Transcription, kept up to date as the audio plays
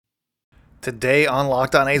Today on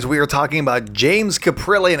Locked On A's, we are talking about James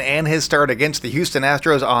Kaprielian and his start against the Houston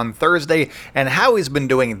Astros on Thursday and how he's been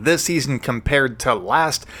doing this season compared to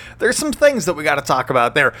last. There's some things that we got to talk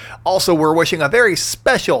about there. Also, we're wishing a very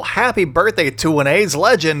special happy birthday to an A's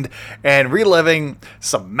legend and reliving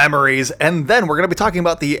some memories. And then we're going to be talking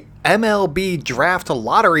about the MLB Draft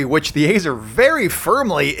Lottery, which the A's are very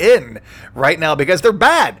firmly in right now because they're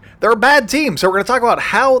bad. They're a bad team. So we're going to talk about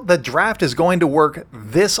how the draft is going to work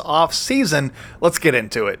this offseason. Let's get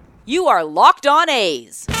into it. You are Locked On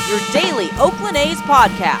A's, your daily Oakland A's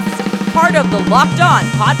podcast. Part of the Locked On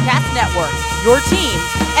Podcast Network, your team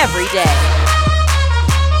every day.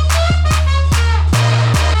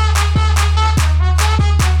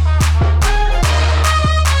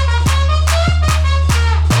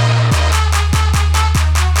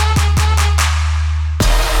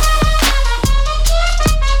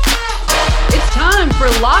 For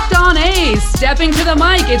Locked On A's, stepping to the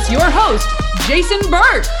mic, it's your host, Jason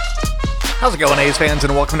Burke. How's it going, A's fans,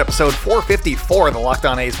 and welcome to episode 454 of the Locked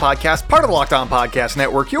On A's podcast, part of the Locked On Podcast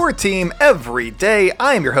Network, your team every day.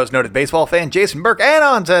 I am your host, noted baseball fan Jason Burke, and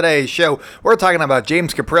on today's show, we're talking about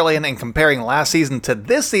James Kaprielian and comparing last season to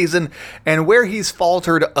this season and where he's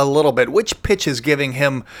faltered a little bit, which pitch is giving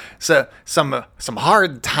him some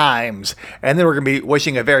hard times. And then we're going to be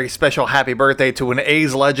wishing a very special happy birthday to an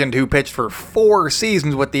A's legend who pitched for 4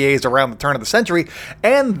 seasons with the A's around the turn of the century.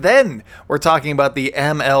 And then we're talking about the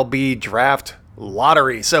MLB Draft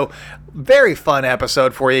Lottery. So very fun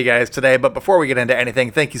episode for you guys today. But before we get into anything,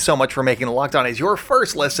 thank you so much for making Locked On A's your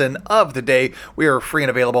first listen of the day. We are free and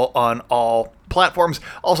available on all platforms.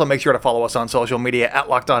 Also, make sure to follow us on social media at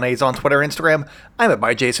Locked On A's on Twitter, Instagram. I'm at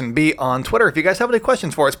ByJasonB on Twitter. If you guys have any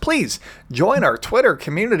questions for us, please join our Twitter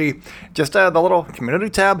community. Just the little community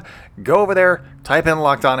tab. Go over there, type in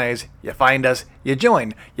Locked On A's. You find us, you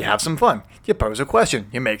join, you have some fun. You pose a question,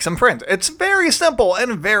 you make some friends. It's very simple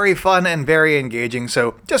and very fun and very engaging,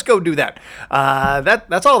 so just go do that.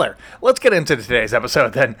 That's all there. Let's get into today's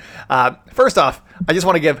episode then. First off, I just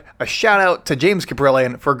want to give a shout out to James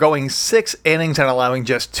Kaprielian for going 6 innings and allowing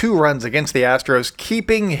just 2 runs against the Astros,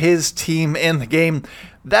 keeping his team in the game.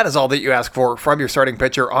 That is all that you ask for from your starting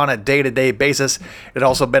pitcher on a day-to-day basis. It had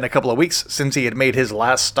also been a couple of weeks since he had made his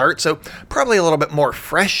last start, so probably a little bit more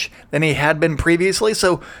fresh than he had been previously.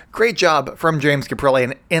 So great job from James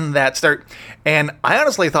Kaprielian in that start. And I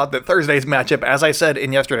honestly thought that Thursday's matchup, as I said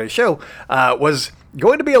in yesterday's show, was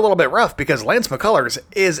going to be a little bit rough because Lance McCullers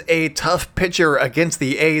is a tough pitcher against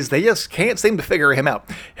the A's. They just can't seem to figure him out.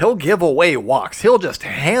 He'll give away walks. He'll just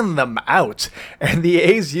hand them out. And the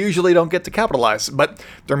A's usually don't get to capitalize. But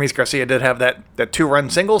Dermis Garcia did have that 2-run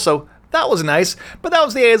single, so that was nice. But that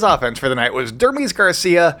was the A's offense for the night, was Dermis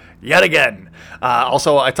Garcia yet again.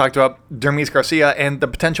 Also, I talked about Dermis Garcia and the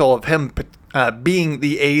potential of him being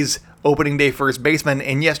the A's opening day first baseman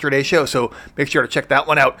in yesterday's show, so make sure to check that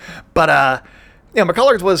one out. But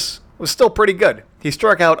McCullers was still pretty good. He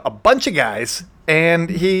struck out a bunch of guys, and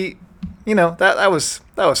he, that was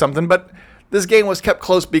something. But this game was kept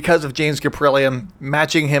close because of James Kaprielian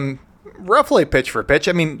matching him roughly pitch for pitch.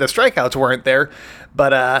 I mean, the strikeouts weren't there,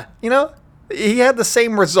 but he had the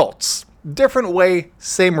same results. Different way,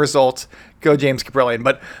 same results. Go James Kaprielian.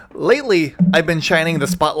 But lately, I've been shining the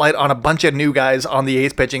spotlight on a bunch of new guys on the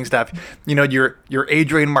A's pitching staff. Your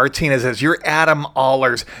Adrian Martinez's, your Adam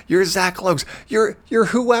Allers, your Zach Logues, your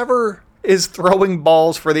whoever is throwing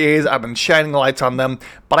balls for the A's. I've been shining lights on them,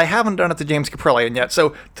 but I haven't done it to James Kaprielian yet.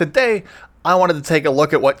 So today, I wanted to take a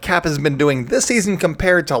look at what Cap has been doing this season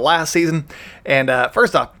compared to last season. And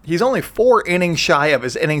first off, he's only 4 innings shy of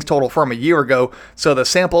his innings total from a year ago, so the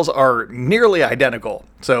samples are nearly identical.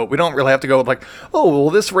 So we don't really have to go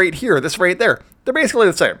with this rate here, this rate there. They're basically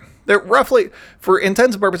the same. They're roughly, for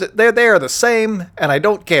intents and purposes, they are the same, and I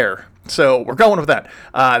don't care. So we're going with that.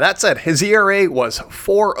 That said, his ERA was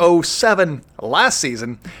 4.07 last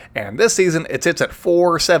season, and this season it sits at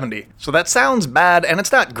 4.70. So that sounds bad, and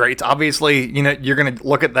it's not great. Obviously, you're going to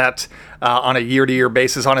look at that on a year-to-year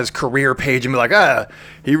basis on his career page and be like,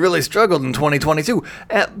 he really struggled in 2022.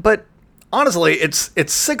 But honestly, it's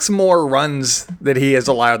 6 more runs that he has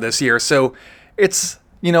allowed this year. So it's,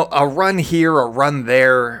 a run here, a run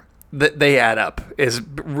there. They add up is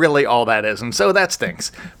really all that is, and so that stinks.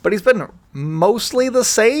 But he's been mostly the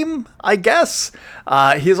same, I guess.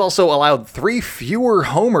 He's also allowed 3 fewer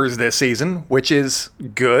homers this season, which is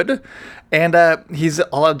good. And he's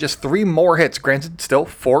allowed just 3 more hits. Granted, still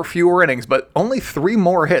 4 fewer innings, but only 3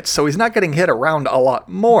 more hits. So he's not getting hit around a lot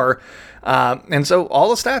more. And so all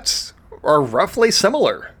the stats are roughly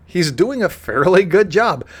similar. he's doing a fairly good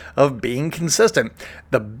job of being consistent.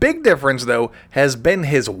 The big difference, though, has been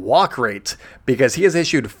his walk rate, because he has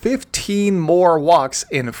issued 15 more walks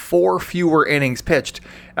in 4 fewer innings pitched.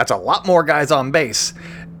 That's a lot more guys on base.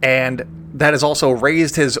 And that has also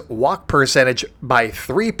raised his walk percentage by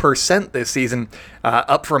 3% this season,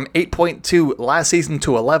 up from 8.2 last season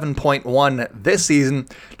to 11.1 this season.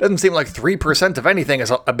 Doesn't seem like 3% of anything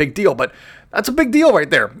is a big deal, but that's a big deal right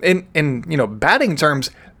there. In batting terms,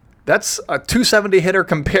 that's a 270 hitter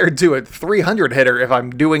compared to a 300 hitter, if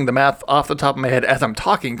I'm doing the math off the top of my head as I'm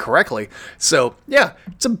talking correctly. So, yeah,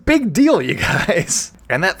 it's a big deal, you guys.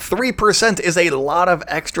 And that 3% is a lot of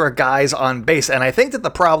extra guys on base. And I think that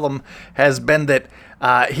the problem has been that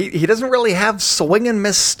he doesn't really have swing and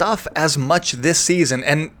miss stuff as much this season,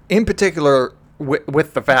 and in particular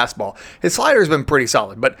with the fastball. His slider's been pretty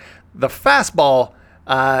solid, but the fastball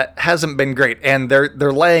hasn't been great. And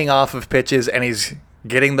they're laying off of pitches, and he's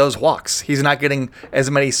getting those walks. He's not getting as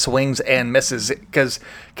many swings and misses, because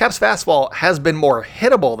Cap's fastball has been more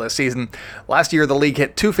hittable this season. Last year, the league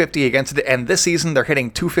hit 250 against it, and this season they're hitting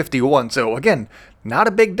 251. So again, not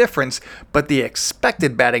a big difference, but the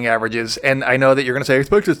expected batting averages, and I know that you're going to say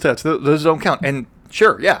expected stats, those don't count. And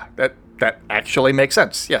sure, yeah, that actually makes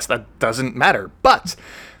sense. Yes, that doesn't matter. But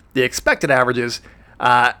the expected averages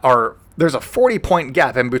there's a 40-point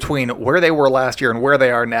gap in between where they were last year and where they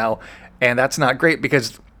are now. And that's not great,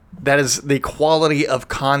 because that is the quality of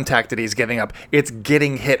contact that he's giving up. It's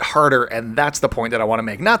getting hit harder, and that's the point that I want to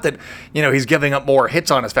make. Not that, he's giving up more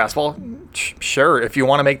hits on his fastball. Sure, if you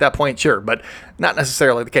want to make that point, sure, but not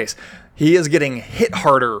necessarily the case. He is getting hit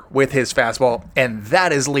harder with his fastball, and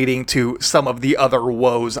that is leading to some of the other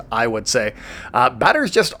woes, I would say.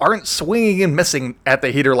 Batters just aren't swinging and missing at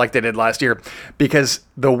the heater like they did last year, because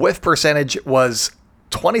the whiff percentage was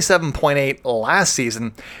 27.8 last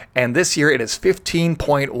season, and this year it is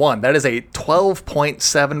 15.1. That is a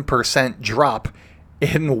 12.7% drop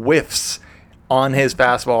in whiffs on his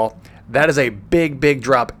fastball. That is a big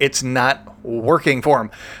drop. It's not working for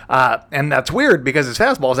him. And that's weird, because his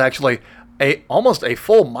fastball is actually almost a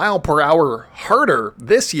full mile per hour harder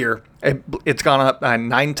this year. It's gone up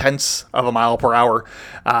 9/10 of a mile per hour.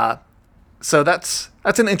 So that's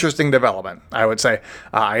an interesting development, I would say.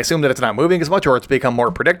 I assume that it's not moving as much, or it's become more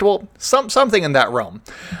predictable. Something in that realm.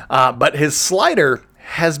 But his slider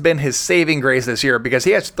has been his saving grace this year, because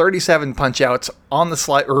he has 37 punch outs on the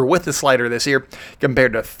slider, with the slider this year,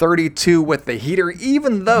 compared to 32 with the heater,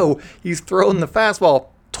 even though he's thrown the fastball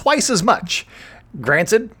twice as much.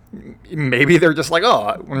 Granted, maybe they're just like,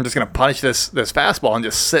 oh, I'm just going to punish this fastball and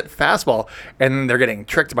just sit fastball, and they're getting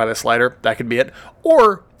tricked by the slider. That could be it.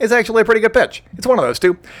 Or it's actually a pretty good pitch. It's one of those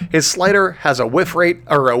two. His slider has a whiff rate,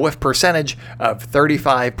 or a whiff percentage, of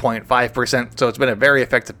 35.5%, so it's been a very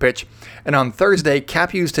effective pitch. And on Thursday,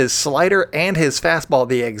 Cap used his slider and his fastball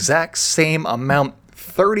the exact same amount.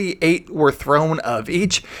 38 were thrown of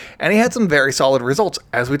each, and he had some very solid results,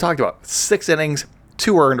 as we talked about. 6 innings,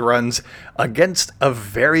 2 earned runs against a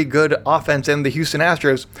very good offense in the Houston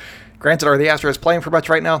Astros. Granted, are the Astros playing for much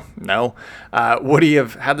right now? No. Would he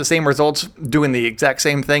have had the same results doing the exact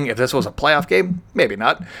same thing if this was a playoff game? Maybe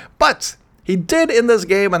not. But he did in this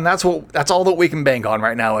game, and that's all that we can bank on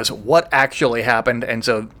right now, is what actually happened. And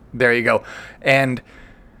so there you go. And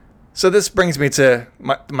so this brings me to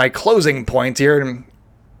my closing point here. And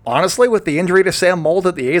honestly, with the injury to Sam Moll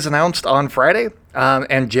that the A's announced on Friday,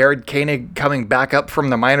 and Jared Koenig coming back up from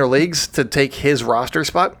the minor leagues to take his roster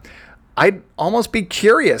spot, I'd almost be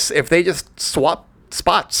curious if they just swap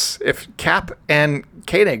spots. If Cap and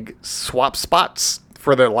Koenig swap spots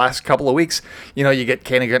for the last couple of weeks, you get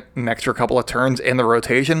Koenig an extra couple of turns in the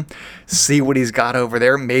rotation, see what he's got over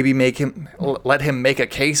there, maybe let him make a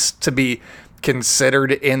case to be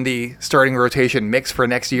considered in the starting rotation mix for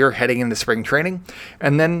next year heading into spring training,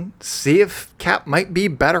 and then see if Cap might be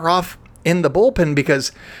better off in the bullpen,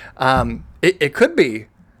 because it could be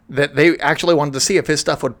that they actually wanted to see if his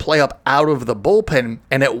stuff would play up out of the bullpen,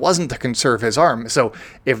 and it wasn't to conserve his arm. So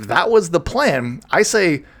if that was the plan, I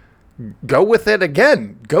say go with it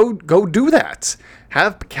again. Go do that.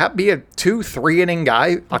 Have Cap be a 2-3 inning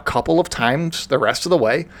guy a couple of times the rest of the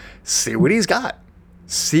way. See what he's got.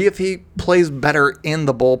 See if he plays better in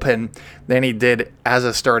the bullpen than he did as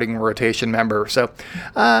a starting rotation member. So,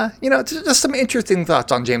 just some interesting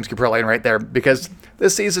thoughts on James Kaprielian right there, because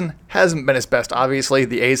this season hasn't been his best. Obviously,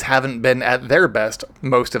 the A's haven't been at their best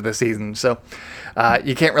most of the season, so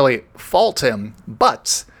you can't really fault him.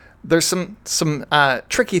 But there's some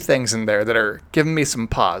tricky things in there that are giving me some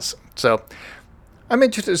pause. So I'm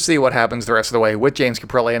interested to see what happens the rest of the way with James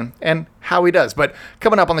Kaprielian and how he does. But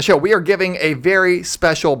coming up on the show, we are giving a very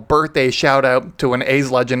special birthday shout out to an A's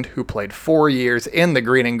legend who played 4 years in the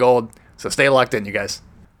green and gold. So stay locked in, you guys.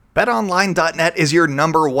 BetOnline.net is your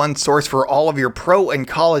number one source for all of your pro and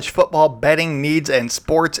college football betting needs and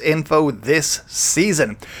sports info this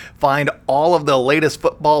season. Find all of the latest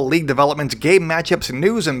football league developments, game matchups,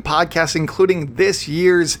 news, and podcasts, including this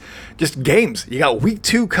year's just games. You got week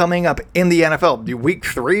 2 coming up in the NFL, week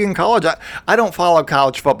 3 in college. I don't follow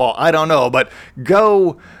college football. I don't know, but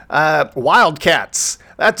go Wildcats.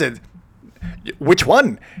 That's it. Which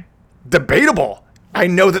one? Debatable. I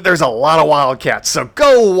know that there's a lot of Wildcats, so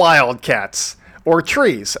go Wildcats. Or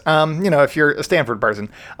trees, if you're a Stanford person.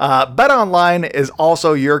 BetOnline is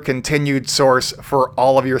also your continued source for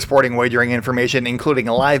all of your sporting wagering information, including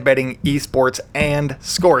live betting, esports, and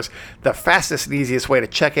scores. The fastest and easiest way to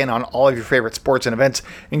check in on all of your favorite sports and events,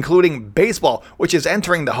 including baseball, which is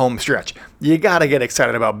entering the home stretch. You gotta get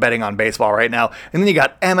excited about betting on baseball right now. And then you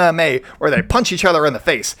got MMA, where they punch each other in the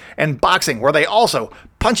face, and boxing, where they also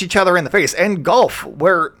punch each other in the face, and golf,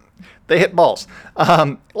 where they hit balls.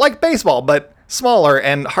 Like baseball, but smaller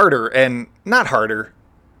and harder and not harder.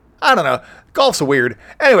 I don't know. Golf's weird.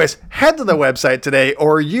 Anyways, head to the website today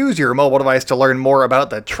or use your mobile device to learn more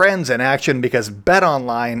about the trends in action because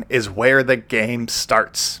BetOnline is where the game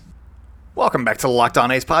starts. Welcome back to the Locked On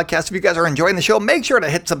A's podcast. If you guys are enjoying the show, make sure to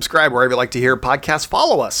hit subscribe wherever you like to hear podcasts.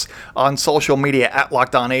 Follow us on social media at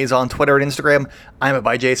Locked On A's on Twitter and Instagram. I'm at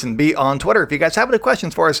 @JasonB on Twitter. If you guys have any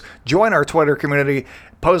questions for us, join our Twitter community,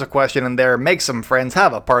 pose a question in there, make some friends,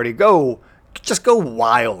 have a party, just go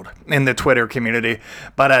wild in the Twitter community.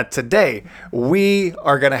 But today, we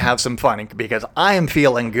are going to have some fun because I am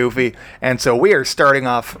feeling goofy. And so we are starting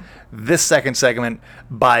off this second segment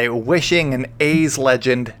by wishing an A's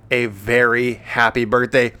legend a very happy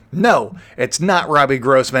birthday. No, it's not Robbie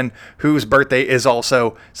Grossman, whose birthday is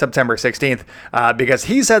also September 16th, because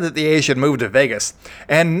he said that the A's should move to Vegas.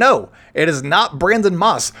 And no, it is not Brandon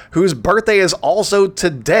Moss, whose birthday is also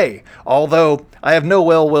today, although I have no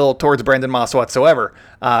ill will towards Brandon Moss whatsoever,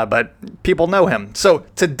 but people know him. So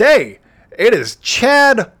today, it is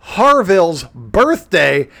Chad Harville's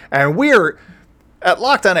birthday, and we're at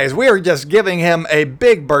Locked On A's, we are just giving him a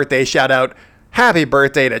big birthday shout out. Happy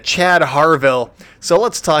birthday to Chad Harville. So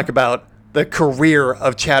let's talk about the career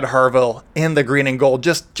of Chad Harville in the green and gold.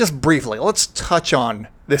 Just briefly, let's touch on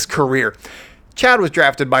this career. Chad was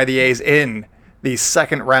drafted by the A's in the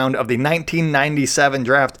second round of the 1997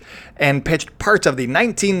 draft and pitched parts of the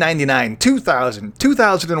 1999, 2000,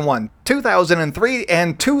 2001, 2003,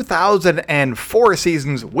 and 2004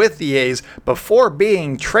 seasons with the A's before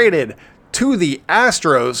being traded to the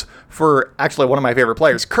Astros for actually one of my favorite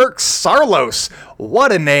players, Kirk Saarloos.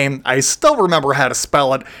 What a name. I still remember how to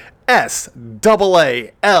spell it. S-A-L-O-O-S.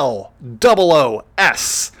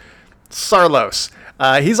 Saarloos.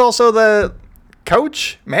 He's also the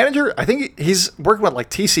coach, manager. I think he's working with like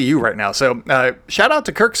TCU right now. So shout out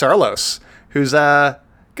to Kirk Saarloos, who's a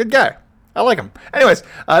good guy. I like him. Anyways,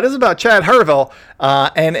 this is about Chad Harville.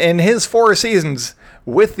 And in his 4 seasons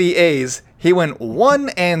with the A's, he went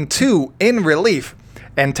 1-2 in relief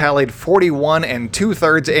and tallied 41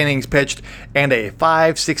 2/3 innings pitched and a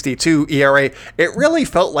 .562 ERA. It really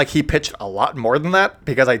felt like he pitched a lot more than that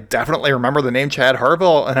because I definitely remember the name Chad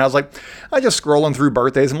Harville, and I was like, I just scrolling through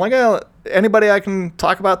birthdays. I'm like, anybody I can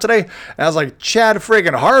talk about today? And I was like, Chad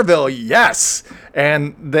friggin' Harville, yes.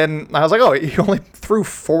 And then I was like, oh, he only threw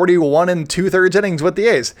 41 2/3 innings with the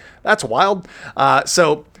A's. That's wild.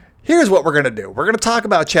 So here's what we're going to do. We're going to talk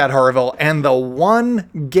about Chad Harville and the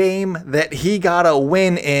one game that he got a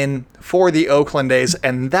win in for the Oakland A's,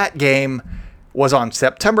 and that game was on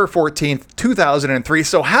September 14th, 2003.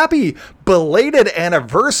 So happy belated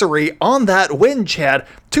anniversary on that win, Chad.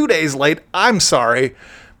 2 days late. I'm sorry.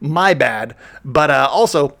 My bad. But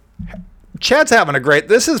also, Chad's having a great...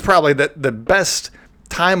 This is probably the best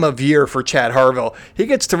time of year for Chad Harville. He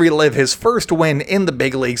gets to relive his first win in the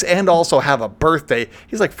big leagues and also have a birthday.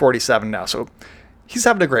 He's like 47 now, so he's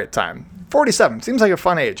having a great time. 47 seems like a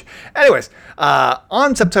fun age. Anyways,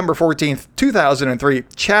 on September 14th, 2003,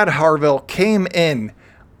 Chad Harville came in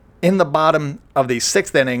the bottom of the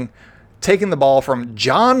 6th inning, taking the ball from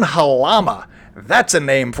John Halama. That's a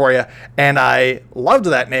name for you. And I loved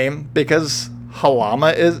that name because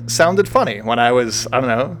Halama sounded funny when I was,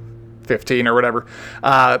 15 or whatever.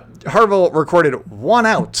 Harville recorded 1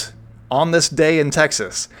 out on this day in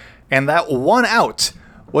Texas, and that 1 out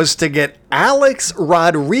was to get Alex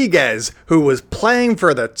Rodriguez, who was playing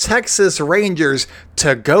for the Texas Rangers,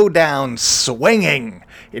 to go down swinging.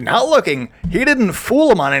 Not looking. He didn't fool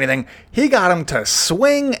him on anything. He got him to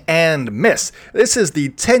swing and miss. This is the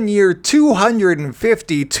 10-year,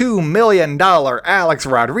 $252 million Alex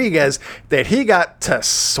Rodriguez that he got to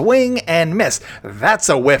swing and miss. That's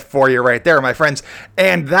a whiff for you right there, my friends.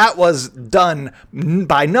 And that was done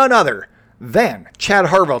by none other than Chad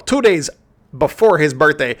Harville 2 days before his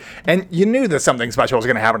birthday. And you knew that something special was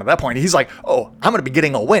going to happen at that point. He's like, oh, I'm going to be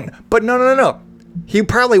getting a win. But no. He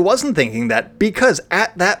probably wasn't thinking that, because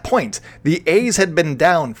at that point, the A's had been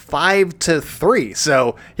down 5-3,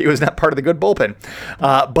 so he was not part of the good bullpen.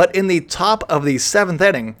 But in the top of the seventh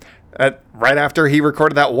inning, right after he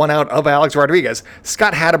recorded that one out of Alex Rodriguez,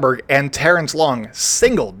 Scott Hatteberg and Terrence Long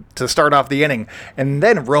singled to start off the inning, and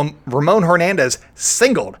then Ramon Hernandez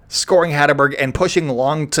singled, scoring Hatteberg and pushing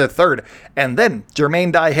Long to third, and then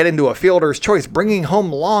Jermaine Dye hit into a fielder's choice, bringing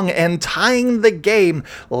home Long and tying the game,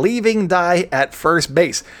 leaving Dye at first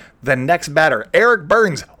base. The next batter, Eric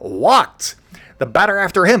Burns, walked. The batter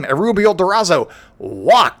after him, Erubio Durazo,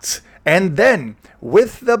 walked. And then,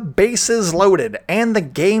 with the bases loaded and the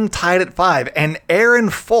game tied at 5 and Aaron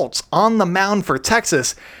Foltz on the mound for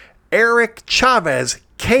Texas, Eric Chavez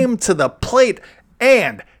came to the plate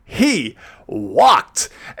and he walked.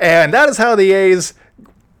 And that is how the A's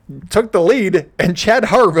took the lead, and Chad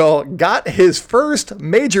Harville got his first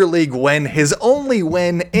major league win, his only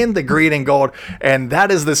win in the green and gold. And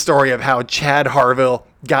that is the story of how Chad Harville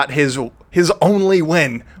got his only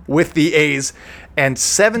win with the A's. And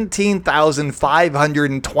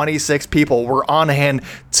 17,526 people were on hand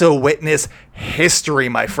to witness history,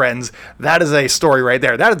 my friends. That is a story right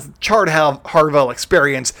there. That is Chad Harville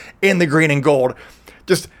experience in the green and gold.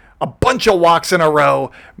 Just a bunch of walks in a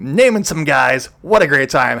row, naming some guys. What a great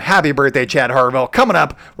time. Happy birthday, Chad Harville. Coming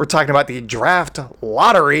up, we're talking about the draft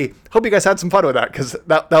lottery. Hope you guys had some fun with that, because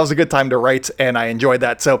that was a good time to write, and I enjoyed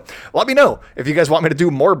that. So let me know if you guys want me to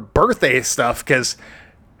do more birthday stuff, because,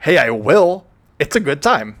 hey, I will. It's a good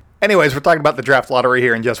time. Anyways, we're talking about the draft lottery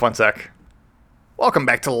here in just one sec. Welcome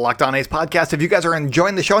back to the Locked On A's podcast. If you guys are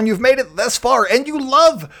enjoying the show and you've made it this far and you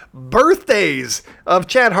love birthdays of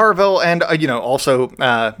Chad Harville and, also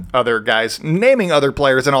other guys, naming other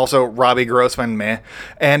players, and also Robbie Grossman, meh,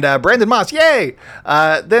 and Brandon Moss, yay,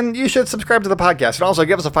 then you should subscribe to the podcast and also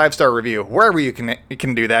give us a 5-star review wherever you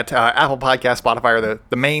can do that. Apple Podcast, Spotify are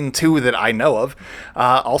the main two that I know of.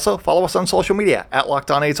 Also, follow us on social media at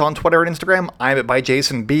Locked On A's on Twitter and Instagram. I'm at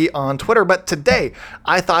ByJasonB on Twitter. But today,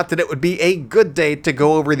 I thought that it would be a good day to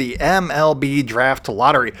go over the MLB draft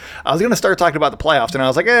lottery. I was going to start talking about the playoffs, and I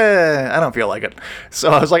was like, I don't feel like it.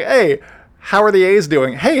 So I was like, hey, how are the A's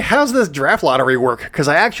doing? Hey, how's this draft lottery work? Because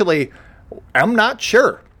I'm not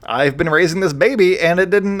sure. I've been raising this baby, and it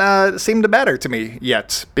didn't seem to matter to me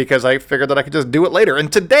yet, because I figured that I could just do it later.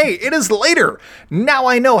 And today, it is later. Now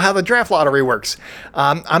I know how the draft lottery works.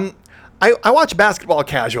 I watch basketball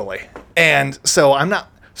casually, and so I'm not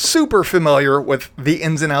super familiar with the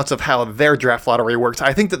ins and outs of how their draft lottery works.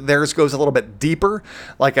 I think that theirs goes a little bit deeper,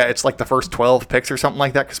 it's like the first 12 picks or something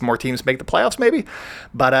like that, because more teams make the playoffs maybe.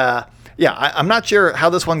 But I'm not sure how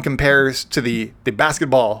this one compares to the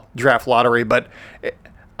basketball draft lottery, but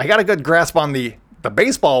I got a good grasp on the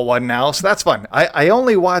baseball one now, so that's fun. I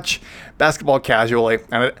only watch basketball casually,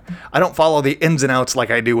 and I don't follow the ins and outs like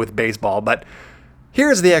I do with baseball, but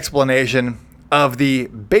here's the explanation of the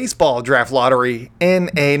baseball draft lottery in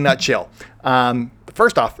a nutshell.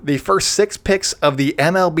 First off, the first 6 picks of the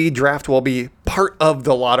MLB draft will be part of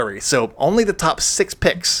the lottery. So only the top 6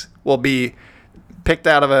 picks will be picked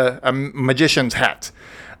out of a magician's hat.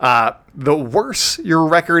 The worse your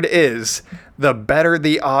record is, the better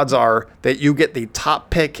the odds are that you get the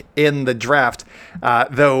top pick in the draft,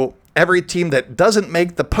 though every team that doesn't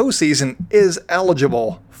make the postseason is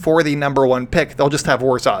eligible for the number 1 pick. They'll just have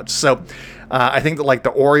worse odds. So I think that the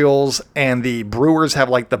Orioles and the Brewers have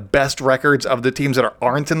the best records of the teams that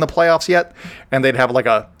aren't in the playoffs yet, and they'd have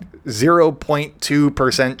a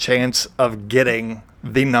 0.2% chance of getting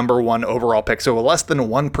the number 1 overall pick. So a less than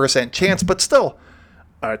 1% chance, but still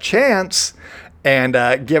a chance.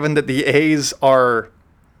 And given that the A's are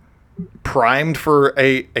primed for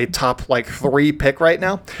a top 3 pick right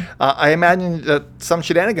now, I imagine that some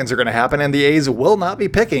shenanigans are going to happen, and the A's will not be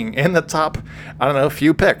picking in the top,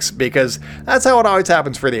 few picks, because that's how it always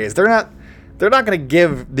happens for the A's. They're not going to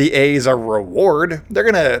give the A's a reward. They're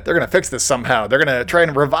gonna fix this somehow. They're gonna try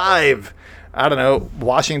and revive.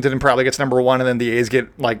 Washington probably gets number 1, and then the A's get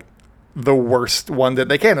the worst one that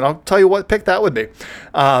they can. And I'll tell you what pick that would be.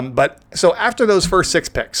 But so after those first 6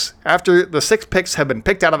 picks, after the 6 picks have been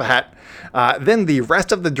picked out of a hat, then the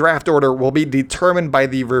rest of the draft order will be determined by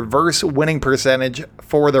the reverse winning percentage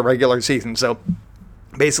for the regular season. So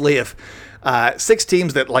basically, if 6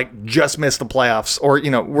 teams that like just missed the playoffs, or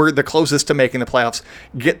were the closest to making the playoffs,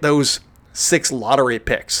 get those 6 lottery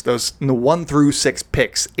picks, those 1 through 6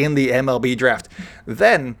 picks in the MLB draft,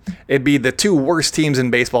 then it'd be the 2 worst teams in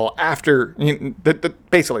baseball after,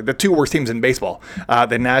 basically the 2 worst teams in baseball,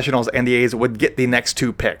 the Nationals and the A's would get the next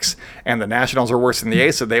 2 picks. And the Nationals are worse than the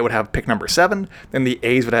A's, so they would have pick number 7, then the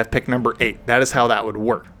A's would have pick number 8. That is how that would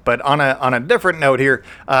work. But on a different note here,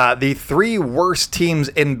 the 3 worst teams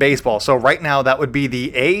in baseball, so right now that would be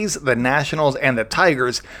the A's, the Nationals, and the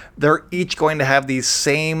Tigers, they're each going to have the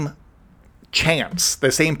same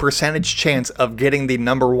percentage chance of getting the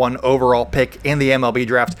number 1 overall pick in the MLB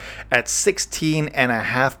draft at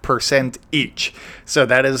 16.5% each. So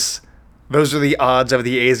those are the odds of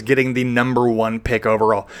the A's getting the number 1 pick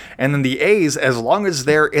overall. And then the A's, as long as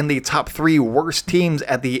they're in the top 3 worst teams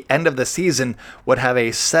at the end of the season, would have a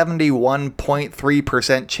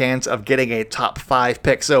 71.3% chance of getting a top 5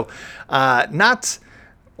 pick. So not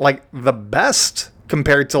like the best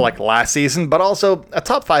compared to like last season, but also a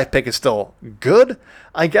top 5 pick is still good,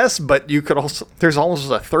 I guess, but there's almost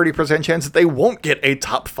a 30% chance that they won't get a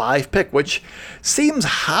top 5 pick, which seems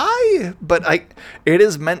high, but it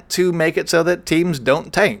is meant to make it so that teams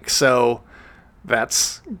don't tank. So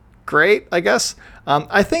that's great, I guess.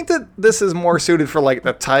 I think that this is more suited for like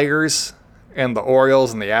the Tigers and the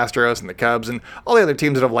Orioles and the Astros and the Cubs and all the other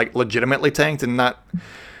teams that have like legitimately tanked and not.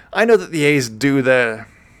 I know that the A's do the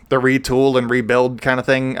retool and rebuild kind of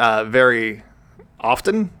thing very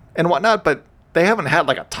often and whatnot, but they haven't had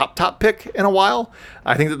like a top pick in a while.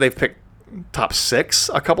 I think that they've picked top 6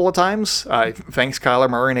 a couple of times. Thanks Kyler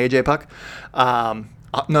Murray and AJ Puck.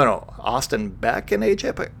 Austin Beck and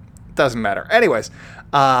AJ Puck. Doesn't matter. Anyways,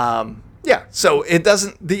 so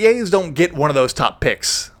the A's don't get one of those top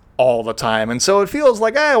picks all the time, and so it feels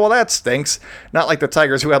like, well, that stinks. Not like the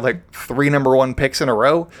Tigers who had like 3 number 1 picks in a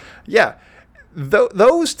row. Yeah.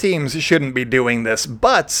 Those teams shouldn't be doing this,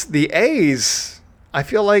 but the A's, I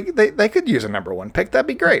feel like they could use a number 1 pick. That'd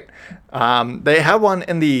be great. They had one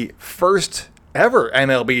in the first ever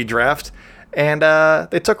MLB draft, and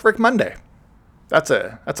they took Rick Monday. That's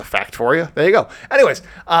a fact for you. There you go. Anyways,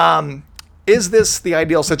 is this the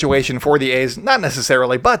ideal situation for the A's? Not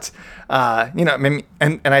necessarily, but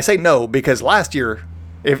and I say no because last year,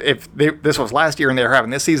 If this was last year and they were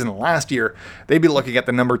having this season last year, they'd be looking at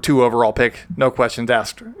the number 2 overall pick, no questions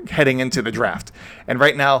asked, heading into the draft. And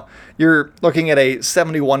right now, you're looking at a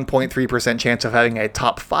 71.3% chance of having a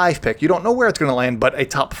top 5 pick. You don't know where it's going to land, but a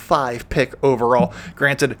top 5 pick overall.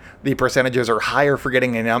 Granted, the percentages are higher for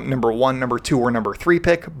getting a number 1, number 2, or number 3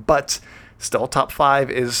 pick, but still top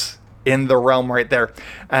 5 is in the realm right there.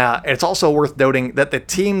 It's also worth noting that the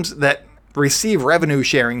teams that receive revenue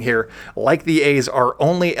sharing here, like the A's, are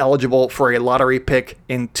only eligible for a lottery pick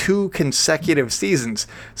in 2 consecutive seasons.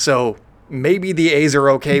 So maybe the A's are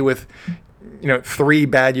okay with 3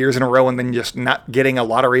 bad years in a row and then just not getting a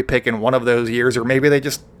lottery pick in one of those years, or maybe they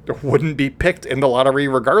just wouldn't be picked in the lottery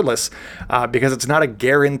regardless, because it's not a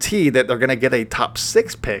guarantee that they're going to get a top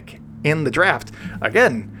 6 pick in the draft.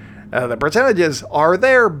 Again, the percentages are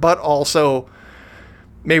there, but also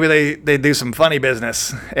maybe they do some funny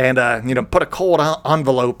business and put a cold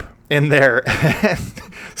envelope in there and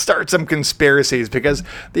start some conspiracies, because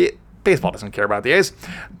the baseball doesn't care about the A's.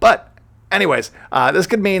 But anyways, this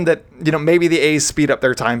could mean that maybe the A's speed up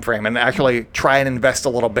their time frame and actually try and invest a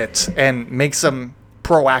little bit and make some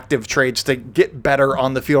proactive trades to get better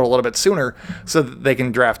on the field a little bit sooner, so that they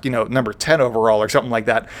can draft number 10 overall or something like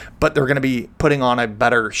that. But they're going to be putting on a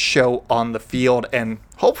better show on the field and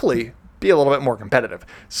hopefully be a little bit more competitive.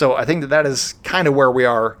 So I think that is kind of where we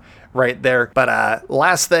are right there. But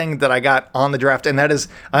last thing that I got on the draft, and that is,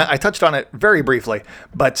 I touched on it very briefly,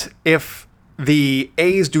 but if the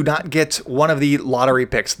A's do not get one of the lottery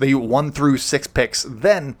picks, the 1 through 6 picks,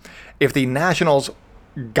 then if the Nationals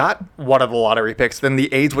got one of the lottery picks, then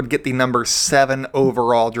the A's would get the number 7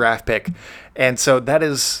 overall draft pick. And so that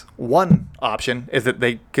is one option, is that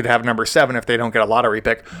they could have number 7 if they don't get a lottery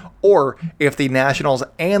pick. Or if the Nationals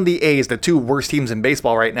and the A's, the 2 worst teams in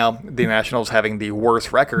baseball right now, the Nationals having the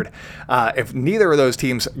worst record, if neither of those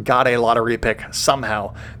teams got a lottery pick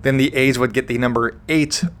somehow, then the A's would get the number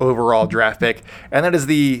 8 overall draft pick. And that is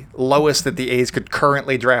the lowest that the A's could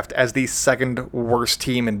currently draft as the 2nd worst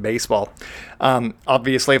team in baseball.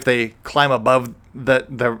 Obviously, if they climb above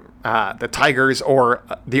the Tigers or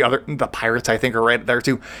the Pirates, I think, are right there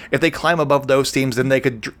too. If they climb above those teams, then they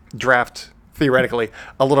could draft theoretically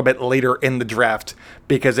a little bit later in the draft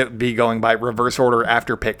because it would be going by reverse order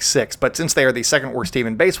after pick 6. But since they are the second worst team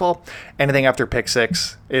in baseball, anything after pick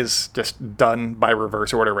 6 is just done by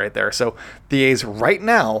reverse order right there. So the A's right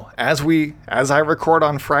now, as I record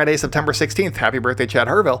on Friday, September 16th, happy birthday, Chad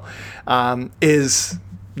Herville, is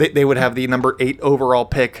they would have the number 8 overall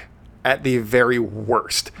pick at the very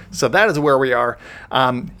worst. So that is where we are.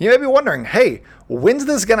 You may be wondering, hey, when's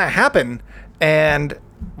this going to happen? And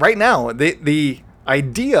right now, the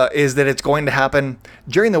idea is that it's going to happen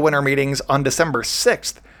during the winter meetings on December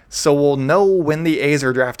 6th. So we'll know when the A's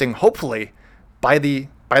are drafting, hopefully, by the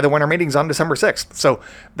winter meetings on December 6th. So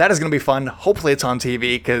that is going to be fun. Hopefully it's on TV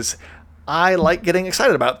because I like getting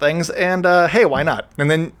excited about things. And hey, why not? And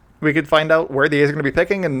then we could find out where the A's are going to be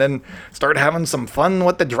picking and then start having some fun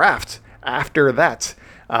with the draft after that.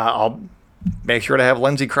 I'll make sure to have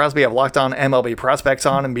Lindsey Crosby of Locked On MLB Prospects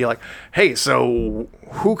on and be like, hey, so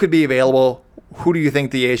who could be available? Who do you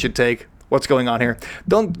think the A's should take? What's going on here?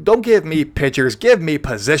 Don't give me pitchers. Give me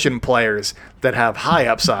position players that have high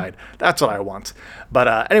upside. That's what I want.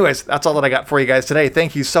 But anyways, that's all that I got for you guys today.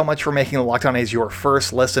 Thank you so much for making the Locked On A's your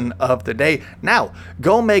first listen of the day. Now,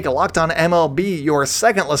 go make Locked On MLB your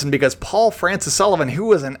second listen because Paul Francis Sullivan,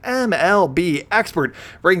 who is an MLB expert,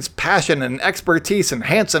 brings passion and expertise and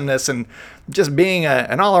handsomeness and just being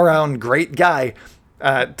an all-around great guy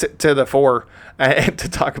to the fore to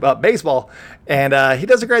talk about baseball. And he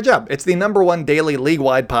does a great job. It's the #1 daily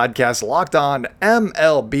league-wide podcast, Locked On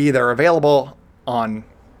MLB. They're available on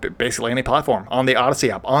basically any platform, on the Odyssey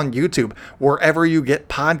app, on YouTube, wherever you get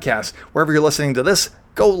podcasts. Wherever you're listening to this,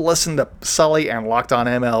 go listen to Sully and Locked On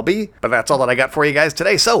MLB. But that's all that I got for you guys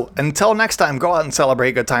today. So until next time, go out and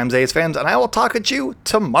celebrate good times, A's fans, and I will talk at you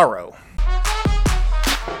tomorrow.